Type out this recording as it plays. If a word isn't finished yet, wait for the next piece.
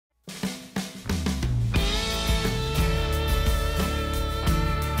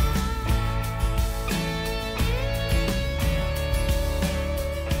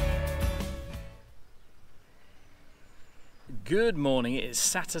Good morning, it's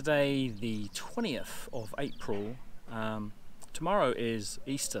Saturday the 20th of April. Tomorrow is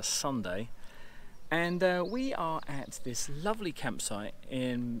Easter Sunday and we are at this lovely campsite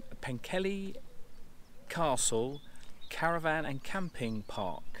in Pencelli Castle Caravan and Camping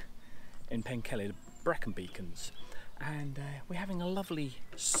Park in Pencelli, the Brecon Beacons. And we're having a lovely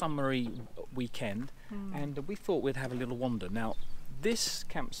summery weekend and we thought we'd have a little wander. Now this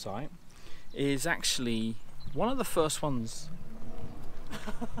campsite is actually one of the first ones.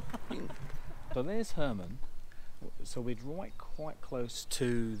 So there's Herman. So we're quite close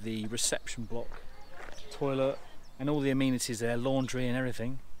to the reception block, toilet and all the amenities there, laundry and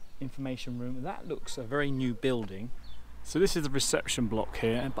everything, information room. That looks a very new building. So this is the reception block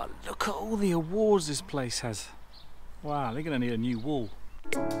here, but look at all the awards this place has. Wow, they're going to need a new wall.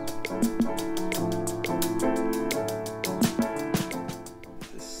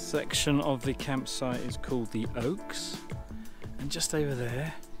 This section of the campsite is called the Oaks, and just over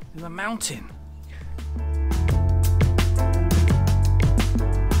there is a mountain.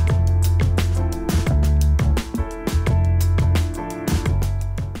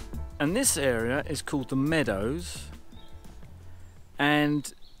 And this area is called the Meadows,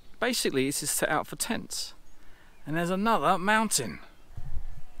 and basically this is set out for tents. And there's another mountain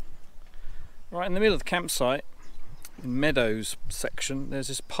right in the middle of the campsite, in Meadows section. There's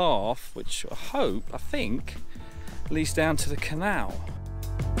this path which I think leads down to the canal.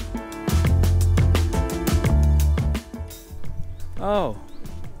 Oh,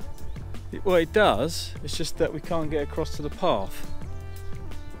 well it does, it's just that we can't get across to the path.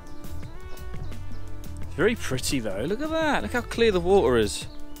 It's very pretty though, look at that, look how clear the water is.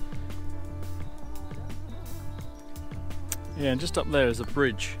 Yeah, and just up there is a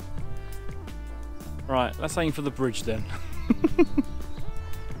bridge. Right, let's aim for the bridge then.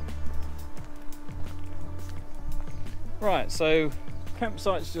 Right, so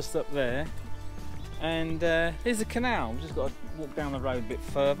campsite's just up there, and here's the canal. We've just got to walk down the road a bit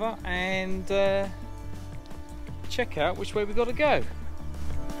further and check out which way we've got to go.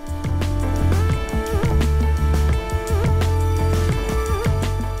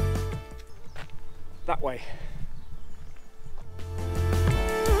 That way.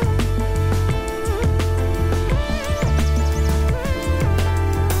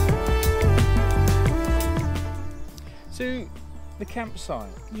 So the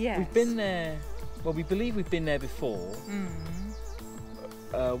campsite, yes. We've been there, well we believe we've been there before.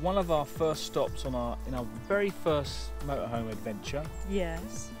 One of our first stops in our very first motorhome adventure.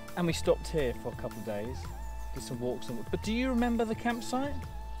 Yes. And we stopped here for a couple of days, did some walks. But do you remember the campsite?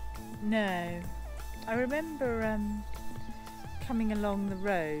 No. I remember coming along the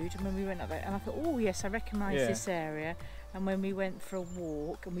road and when we went up there and I thought, oh yes, I recognise this area. And when we went for a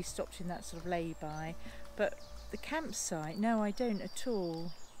walk and we stopped in that sort of lay-by. But the campsite, no, I don't at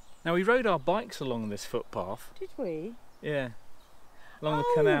all. Now we rode our bikes along this footpath. Did we? Yeah. Along the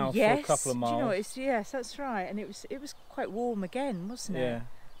canal for a couple of miles. Do you know what? Yes, that's right. And it was quite warm again, wasn't it? Yeah.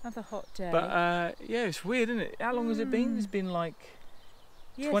 Another hot day. But yeah, it's weird, isn't it? How long has it been? It's been like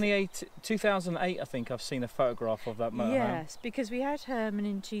 2008, I think I've seen a photograph of that motorhome. Yes, because we had Herman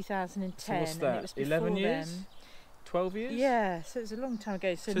in 2010. So what's that? And it was 11 years? Then. 12 years? Yeah, so it was a long time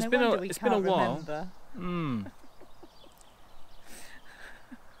ago. So it's no been wonder we it's can't been a while. remember.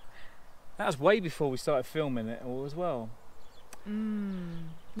 That was way before we started filming it all as well. Yes,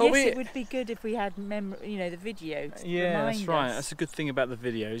 it would be good if we had the video to remind that's right. us. That's a good thing about the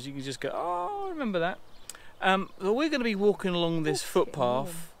videos. You can just go, oh, I remember that. Well, we're going to be walking along this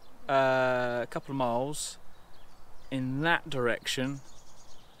footpath a couple of miles in that direction,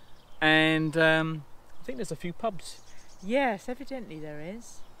 and I think there's a few pubs. Yes, evidently there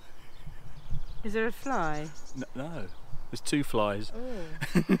is. Is there a fly? No. There's two flies. Oh.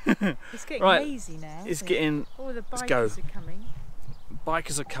 It's getting hazy now. It's getting. Oh, the let's go. Bikers are coming.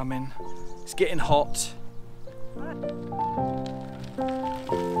 Bikers are coming. It's getting hot.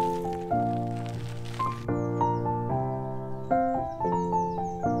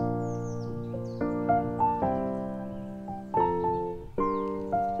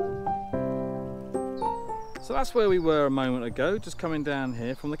 So that's where we were a moment ago, just coming down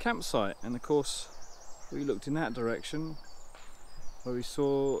here from the campsite, and of course we looked in that direction where we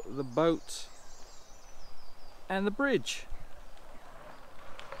saw the boat and the bridge.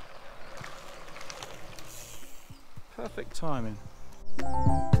 Perfect timing.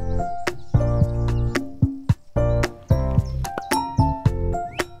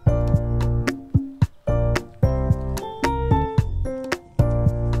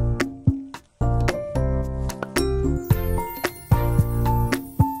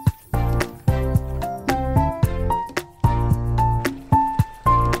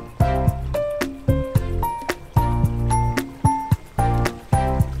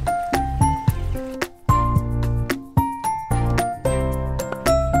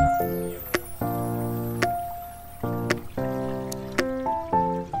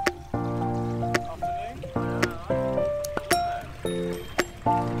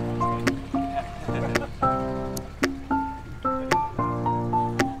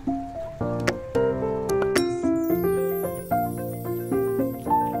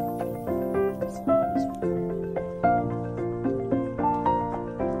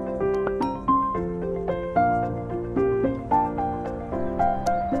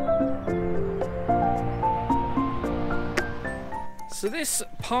 this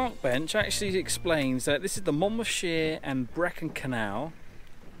park bench actually explains that this is the Monmouthshire and Brecon Canal,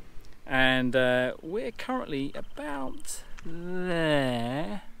 and we're currently about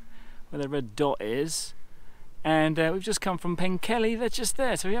there, where the red dot is, and we've just come from Pencelli. They're just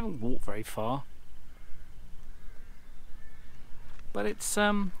there, so we haven't walked very far. But it's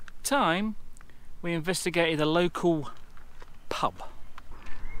time we investigated a local pub.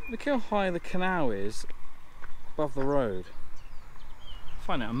 Look how high the canal is above the road. I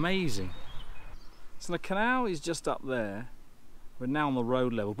find it amazing. So the canal is just up there. We're now on the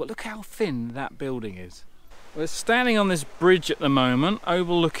road level, but look how thin that building is. We're standing on this bridge at the moment,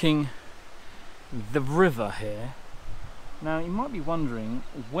 overlooking the river here. Now you might be wondering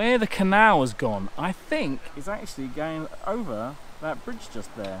where the canal has gone. I think it's actually going over that bridge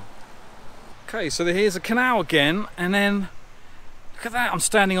just there. Okay, so here's a canal again, and then look at that, I'm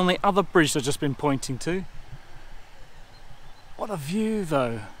standing on the other bridge I've just been pointing to. What a view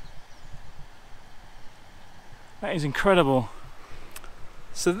though. That is incredible.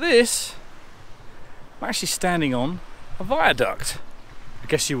 So this, I'm actually standing on a viaduct, I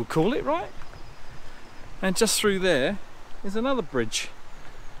guess you would call it, right? And just through there is another bridge.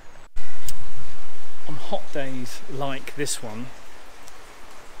 On hot days like this one,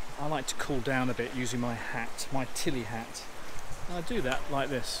 I like to cool down a bit using my hat, my Tilly hat. And I do that like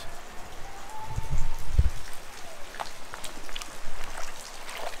this.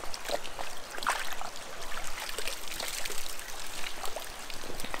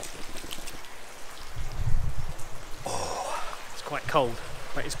 Oh, it's quite cold,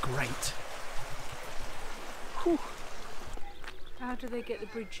 but it's great. Whew. How do they get the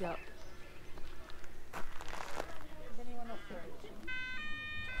bridge up? Is anyone operating?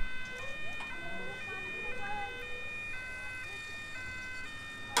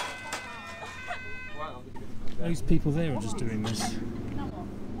 Those people there are just doing this.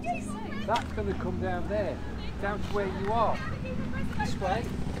 That's going to come down there, down to where you are. This way,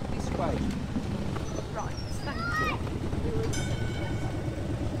 this way. Right, thank you.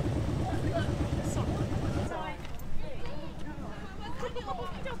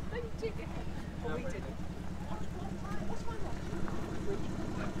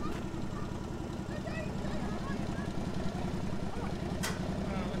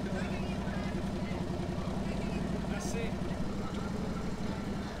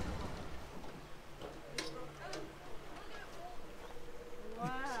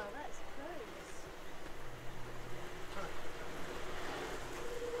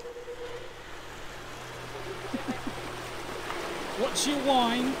 What's your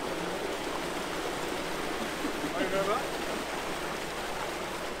wine?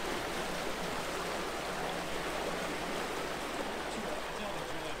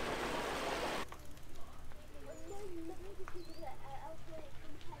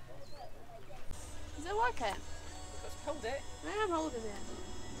 Does it work it? Let's hold it. I am holding it.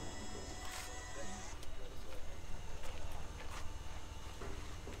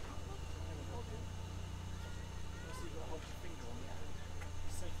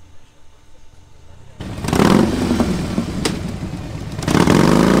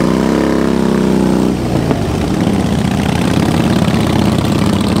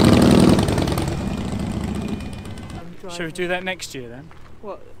 Shall we do that next year then?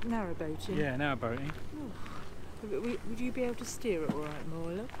 What, narrowboating? Yeah, narrowboating. Would you be able to steer it all right,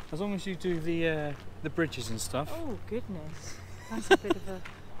 Morla? As long as you do the bridges and stuff. Oh goodness, that's a bit of a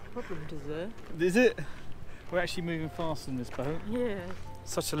problem, Is it? We're actually moving fast in this boat. Yeah.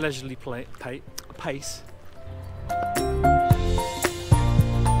 Such a leisurely pace.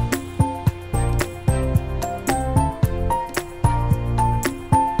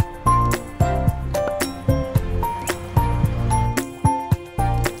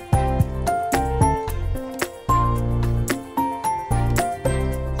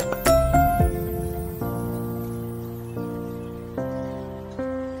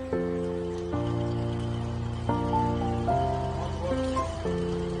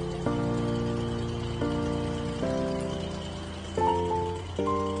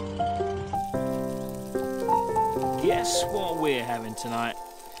 Guess what we're having tonight?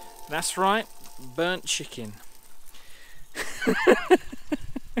 That's right, burnt chicken. We're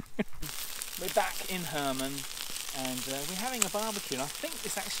back in Herman, and we're having a barbecue, and I think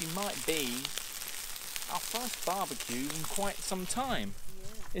this actually might be our first barbecue in quite some time,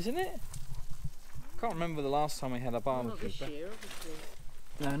 isn't it? I can't remember the last time we had a barbecue. Not this year, obviously.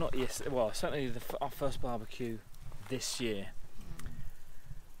 No, not yes. Well, certainly our first barbecue this year.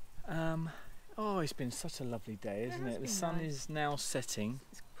 Oh, it's been such a lovely day, isn't it? The sun nice. is now setting.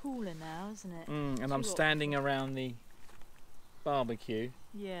 It's cooler now, isn't it? And I'm standing around the barbecue.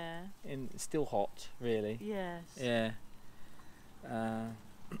 Yeah. And it's still hot, really. Yes. Yeah.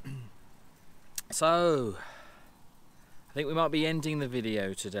 So, I think we might be ending the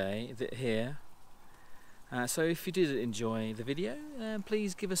video today here. So if you did enjoy the video,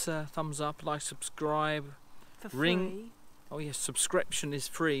 please give us a thumbs up, like, subscribe. For Ring. free. Oh yes, subscription is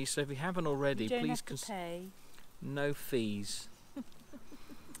free, so if you haven't already, You don't please have to pay. no fees.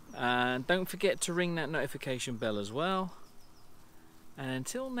 And don't forget to ring that notification bell as well. And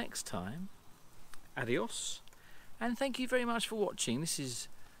until next time, adios. And thank you very much for watching. This is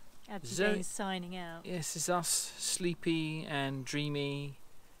Zoe signing out. Yes, it's us, sleepy and dreamy,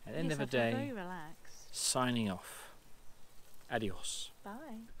 at the end of the day, very relaxed. signing off. Adios. Bye.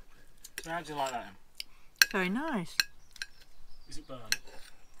 So how do you like that? Very nice. Is it burnt?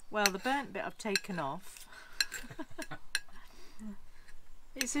 Well, the burnt bit I've taken off.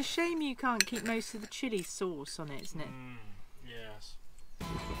 It's a shame you can't keep most of the chilli sauce on it, isn't it? Yes.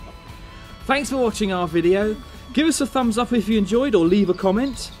 Thanks for watching our video. Give us a thumbs up if you enjoyed, or leave a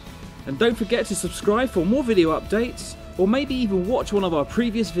comment. And don't forget to subscribe for more video updates, or maybe even watch one of our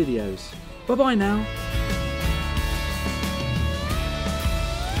previous videos. Bye bye now.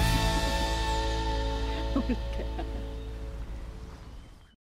 Okay.